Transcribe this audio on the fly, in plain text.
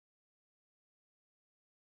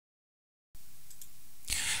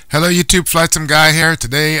Hello YouTube, Flightsimguy here.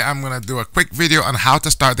 Today I'm going to do a quick video on how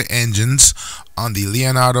to start the engines on the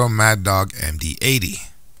Leonardo MD-80 MD-80.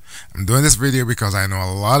 I'm doing this video because I know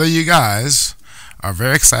a lot of you guys are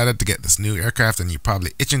very excited to get this new aircraft and you're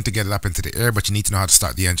probably itching to get it up into the air, but you need to know how to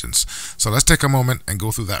start the engines. So let's take a moment and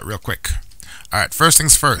go through that real quick. Alright, first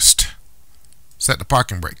things first, set the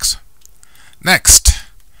parking brakes. Next,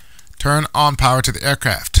 turn on power to the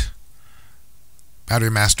aircraft.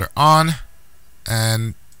 Battery master on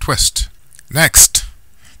and twist. Next,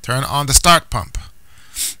 turn on the start pump.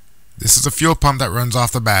 This is a fuel pump that runs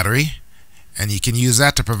off the battery, and you can use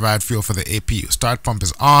that to provide fuel for the APU. Start pump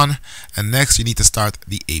is on, and next you need to start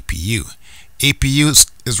the APU.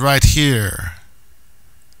 APU is right here.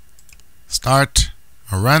 Start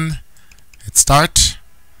or run. Hit start.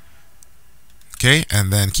 Okay,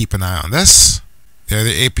 and then keep an eye on this. There,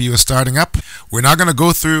 the APU is starting up. We're not going to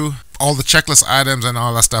go through all the checklist items and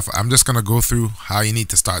all that stuff. I'm just going to go through how you need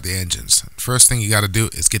to start the engines. First thing you got to do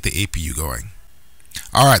is get the APU going.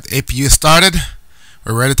 Alright, the APU is started.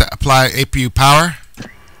 We're ready to apply APU power.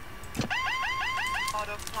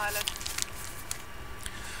 Autopilot.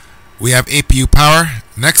 We have APU power.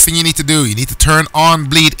 Next thing you need to do, you need to turn on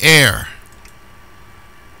bleed air.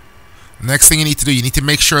 Next thing you need to do, you need to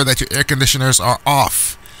make sure that your air conditioners are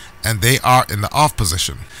off, and they are in the off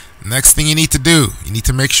position. Next thing you need to do, you need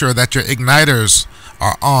to make sure that your igniters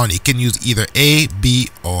are on. You can use either A, B,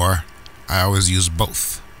 or I always use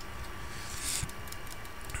both.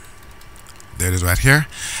 There it is right here.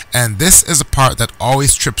 And this is a part that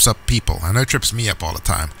always trips up people. I know it trips me up all the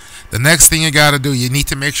time. The next thing you got to do, you need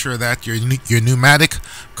to make sure that your pneumatic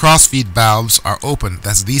crossfeed valves are open.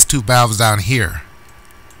 That's these two valves down here.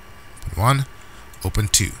 Open one, open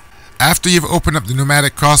two. After you've opened up the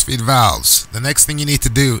pneumatic crossfeed valves, the next thing you need to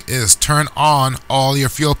do is turn on all your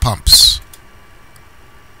fuel pumps.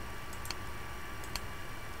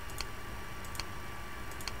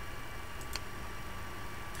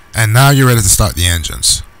 And now you're ready to start the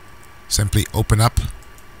engines. Simply open up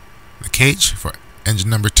the cage for engine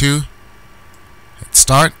number 2. Hit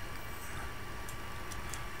start.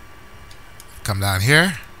 Come down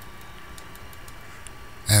here.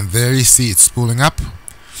 And there you see it's spooling up.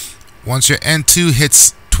 Once your N2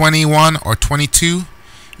 hits 21 or 22,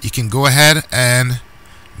 you can go ahead and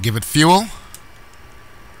give it fuel.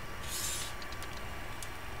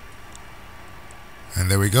 And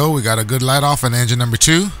there we go. We got a good light off on engine number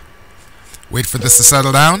 2. Wait for this to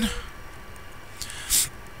settle down.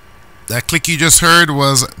 That click you just heard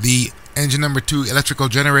was the engine number 2 electrical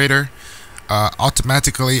generator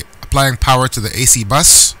automatically applying power to the AC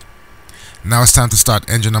bus. Now it's time to start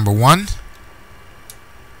engine number 1.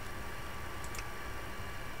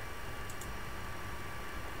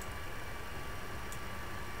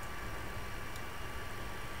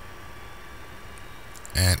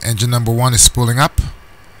 And engine number 1 is spooling up.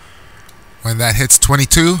 When that hits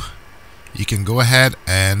 22, you can go ahead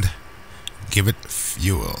and give it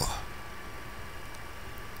fuel.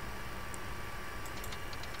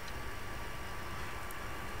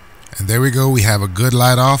 And there we go. We have a good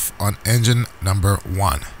light off on engine number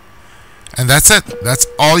 1. And that's it. That's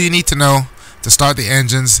all you need to know to start the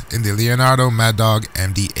engines in the Leonardo MD-80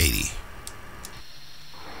 MD-80.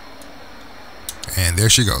 And there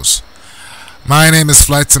she goes. My name is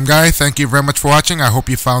Flightsimguy. Thank you very much for watching. I hope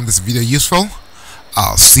you found this video useful.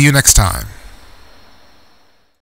 I'll see you next time.